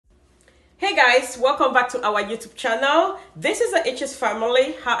Hey guys, welcome back to our YouTube channel. This is the H's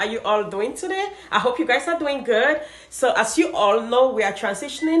family. How are you all doing today? I hope you guys are doing good. So as you all know, we are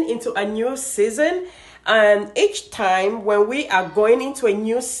transitioning into a new season. And each time when we are going into a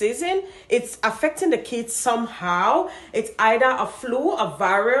new season, it's affecting the kids somehow. It's either a flu, a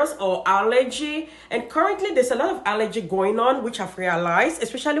virus, or allergy. And currently there's a lot of allergy going on, which I've realized,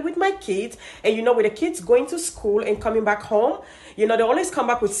 especially with my kids. And with the kids going to school and coming back home, they always come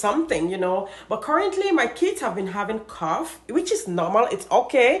back with something, But currently my kids have been having cough, which is normal. It's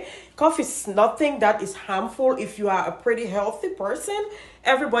okay. Cough is nothing that is harmful if you are a pretty healthy person.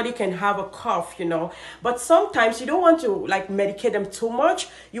 Everybody can have a cough, But sometimes you don't want to medicate them too much.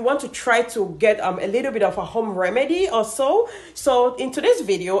 You want to try to get a little bit of a home remedy or so. So in today's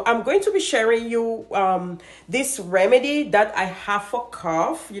video, I'm going to be sharing you this remedy that I have for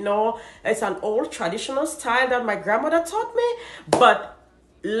cough. It's an old traditional style that my grandmother taught me, but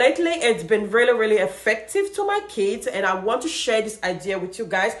lately it's been really effective to my kids, and I want to share this idea with you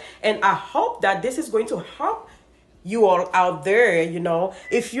guys, and I hope that this is going to help you all out there.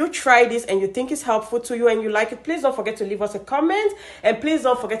 If you try this and you think it's helpful to you and you like it, please don't forget to leave us a comment, and please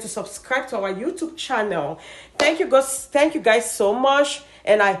don't forget to subscribe to our YouTube channel. Thank you guys so much,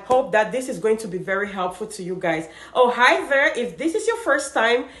 and I hope that this is going to be very helpful to you guys. Oh, hi there. If this is your first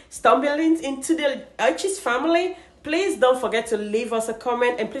time stumbling into the H's family, please don't forget to leave us a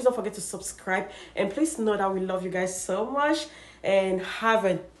comment, and please don't forget to subscribe, and please know that we love you guys so much, and have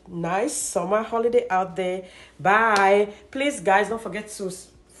a nice summer holiday out there. Bye. Please guys, don't forget to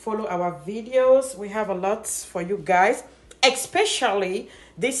follow our videos. We have a lot for you guys, especially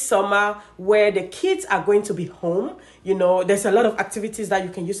this summer where the kids are going to be home. There's a lot of activities that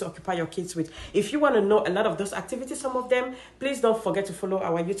you can use to occupy your kids with. If you want to know a lot of those activities, some of them, please don't forget to follow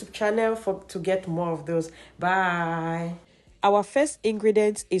our YouTube channel to get more of those. Bye. Our first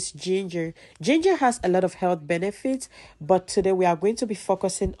ingredient is ginger. Ginger has a lot of health benefits, but today we are going to be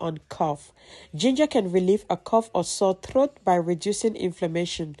focusing on cough. Ginger can relieve a cough or sore throat by reducing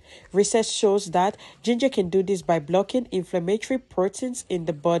inflammation. Research shows that ginger can do this by blocking inflammatory proteins in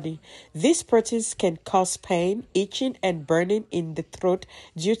the body. These proteins can cause pain, itching, and burning in the throat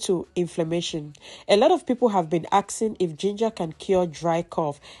due to inflammation. A lot of people have been asking if ginger can cure dry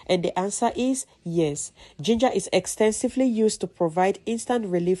cough, and the answer is yes. Ginger is extensively used to provide instant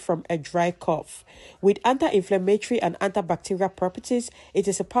relief from a dry cough. With anti-inflammatory and antibacterial properties, it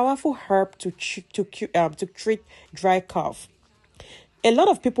is a powerful herb to treat dry cough. A lot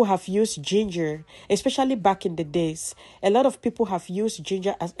of people have used ginger, especially back in the days. A lot of people have used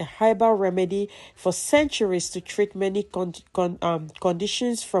ginger as a herbal remedy for centuries to treat many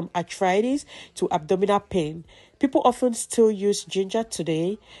conditions from arthritis to abdominal pain. People often still use ginger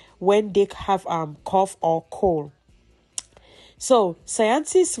today when they have cough or cold. So,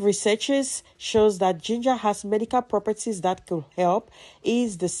 scientists, researchers shows that ginger has medical properties that could help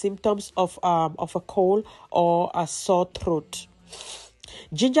ease the symptoms of a cold or a sore throat.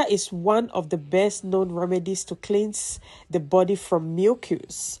 Ginger is one of the best known remedies to cleanse the body from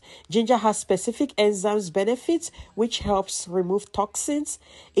mucus. Ginger has specific enzymes benefits which helps remove toxins.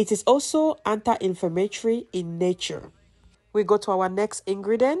 It is also anti-inflammatory in nature. We go to our next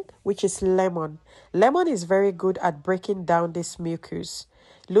ingredient, which is lemon. Lemon is very good at breaking down this mucus,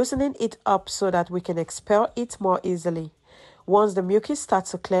 loosening it up so that we can expel it more easily. Once the mucus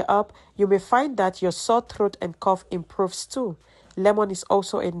starts to clear up, you may find that your sore throat and cough improves too. Lemon is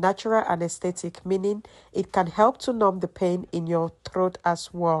also a natural anesthetic, meaning it can help to numb the pain in your throat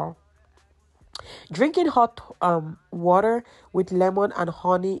as well. Drinking hot water with lemon and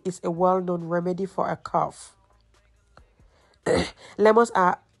honey is a well-known remedy for a cough. Lemons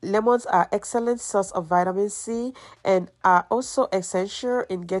are excellent source of vitamin C and are also essential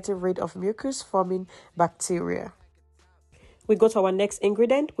in getting rid of mucus-forming bacteria. We go to our next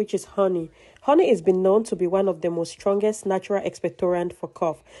ingredient, which is honey. Honey has been known to be one of the most strongest natural expectorant for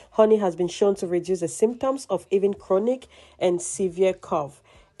cough. Honey has been shown to reduce the symptoms of even chronic and severe cough.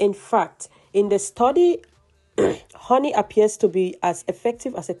 In fact, in the study, honey appears to be as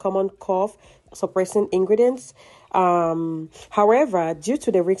effective as a common cough suppressing ingredients. However, due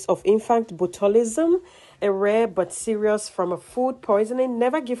to the risk of infant botulism, a rare but serious form of food poisoning,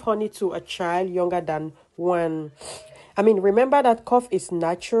 never give honey to a child younger than 1. Remember that cough is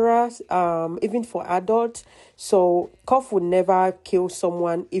natural, even for adults. So cough would never kill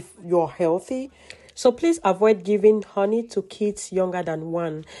someone if you're healthy. So please avoid giving honey to kids younger than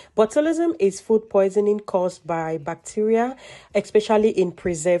 1. Botulism is food poisoning caused by bacteria, especially in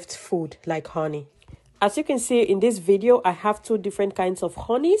preserved food like honey. As you can see in this video, I have two different kinds of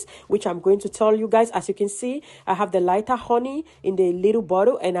honeys, which I'm going to tell you guys. As you can see, I have the lighter honey in the little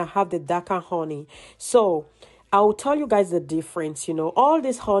bottle and I have the darker honey. So I'll tell you guys the difference. You know, all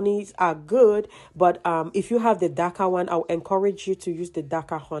these honeys are good, but if you have the darker one, I'll encourage you to use the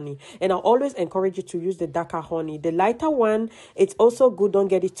darker honey. And I'll always encourage you to use the darker honey. The lighter one, it's also good, don't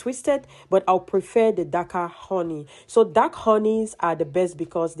get it twisted, but I'll prefer the darker honey. So dark honeys are the best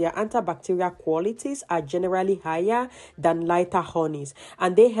because their antibacterial qualities are generally higher than lighter honeys,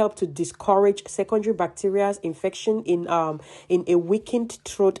 and they help to discourage secondary bacterial infection in a weakened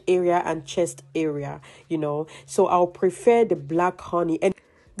throat area and chest area, you know. So I'll prefer the black honey. And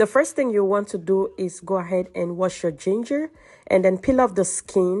the first thing you want to do is go ahead and wash your ginger and then peel off the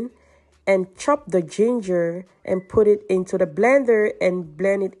skin and chop the ginger and put it into the blender and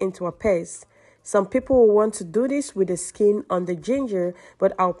blend it into a paste. Some people will want to do this with the skin on the ginger,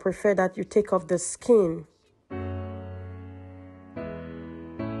 but I'll prefer that you take off the skin.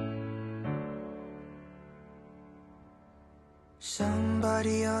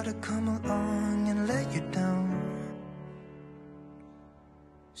 Somebody ought to come along and let you down,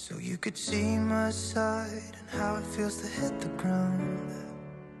 so you could see my side and how it feels to hit the ground.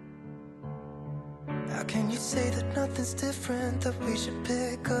 How can you say that nothing's different, that we should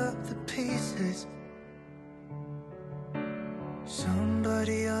pick up the pieces?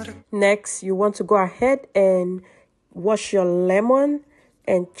 Somebody ought to... Next, you want to go ahead and wash your lemon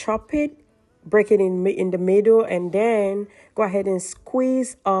and chop it, break it in the middle, and then go ahead and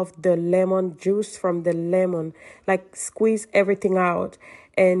squeeze off the lemon juice from the lemon. Like squeeze everything out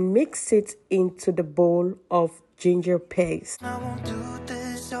and mix it into the bowl of ginger paste. I won't do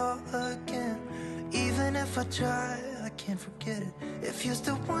this all again. Even if I try, I can't forget it. If you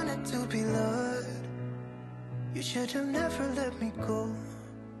still wanted to be loved, you should have never let me go.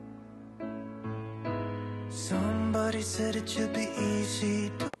 Somebody said it should be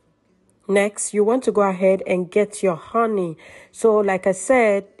easy to... Next, you want to go ahead and get your honey. So like I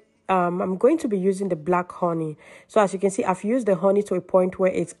said, I'm going to be using the black honey. So as you can see, I've used the honey to a point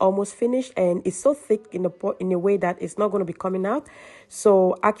where it's almost finished and it's so thick in a way that it's not going to be coming out.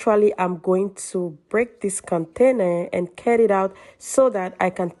 So actually, I'm going to break this container and cut it out so that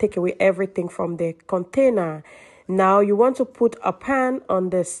I can take away everything from the container. Now you want to put a pan on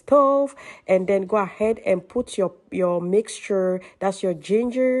the stove and then go ahead and put your mixture, that's your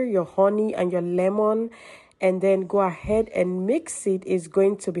ginger, your honey, and your lemon, and then go ahead and mix it. It's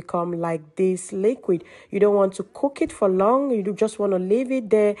going to become like this liquid. You don't want to cook it for long. You just want to leave it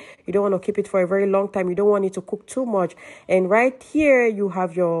there. You don't want to keep it for a very long time. You don't want it to cook too much. And right here you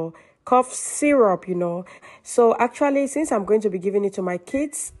have your cough syrup, you know. So actually, since I'm going to be giving it to my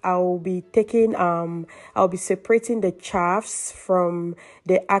kids, I'll be separating the chaffs from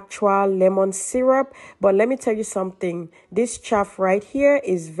the actual lemon syrup. But let me tell you something, this chaff right here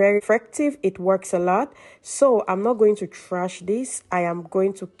is very effective. It works a lot. So I'm not going to trash this. I am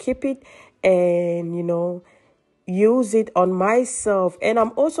going to keep it and, you know, use it on myself. And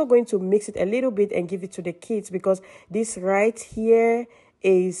I'm also going to mix it a little bit and give it to the kids, because this right here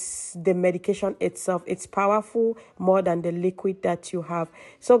is the medication itself. It's powerful more than the liquid that you have.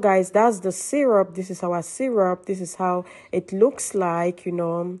 So guys, that's the syrup. This is our syrup. This is how it looks like, you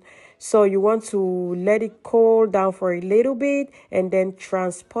know. So you want to let it cool down for a little bit and then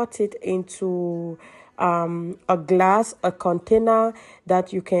transport it into a glass, a container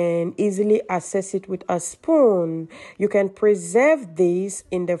that you can easily access it with a spoon. You can preserve this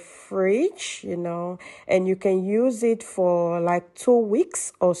in the fridge, you know, and you can use it for like 2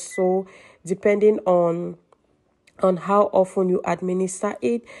 weeks or so, depending on how often you administer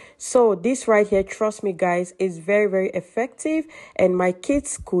it. So this right here, trust me guys, is very, very effective, and my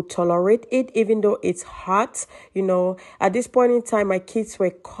kids could tolerate it even though it's hot. You know, at this point in time, my kids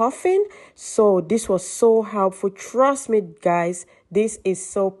were coughing, so this was so helpful. Trust me guys, this is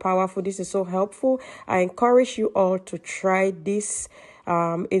so powerful. This is so helpful. I encourage you all to try this.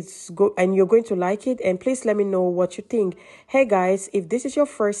 It's good and you're going to like it, and please let me know what you think. Hey guys, if this is your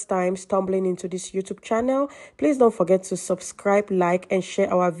first time stumbling into this YouTube channel, please don't forget to subscribe, like, and share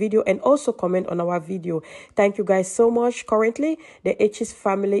our video, and also comment on our video. Thank you guys so much. Currently, the H's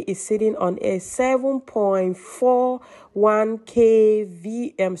family is sitting on a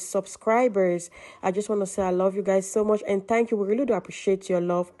 7.41k subscribers. I just want to say I love you guys so much, and thank you. We really do appreciate your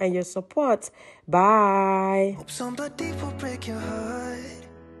love and your support. Bye. Hope somebody will break your heart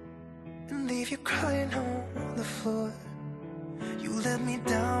and leave you crying on the floor. You let me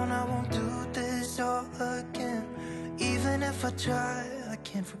down, I won't do this all again. Even if I try, I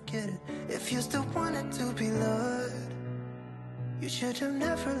can't forget it. If you still wanted to be loved, you should have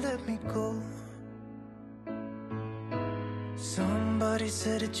never let me go. Somebody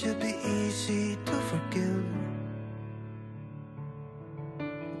said it should be easy to forgive.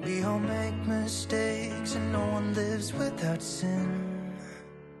 We all make mistakes and no one lives without sin.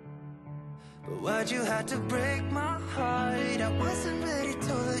 But why'd you have to break my heart? I wasn't ready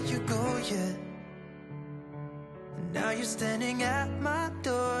to let you go yet. And now you're standing at my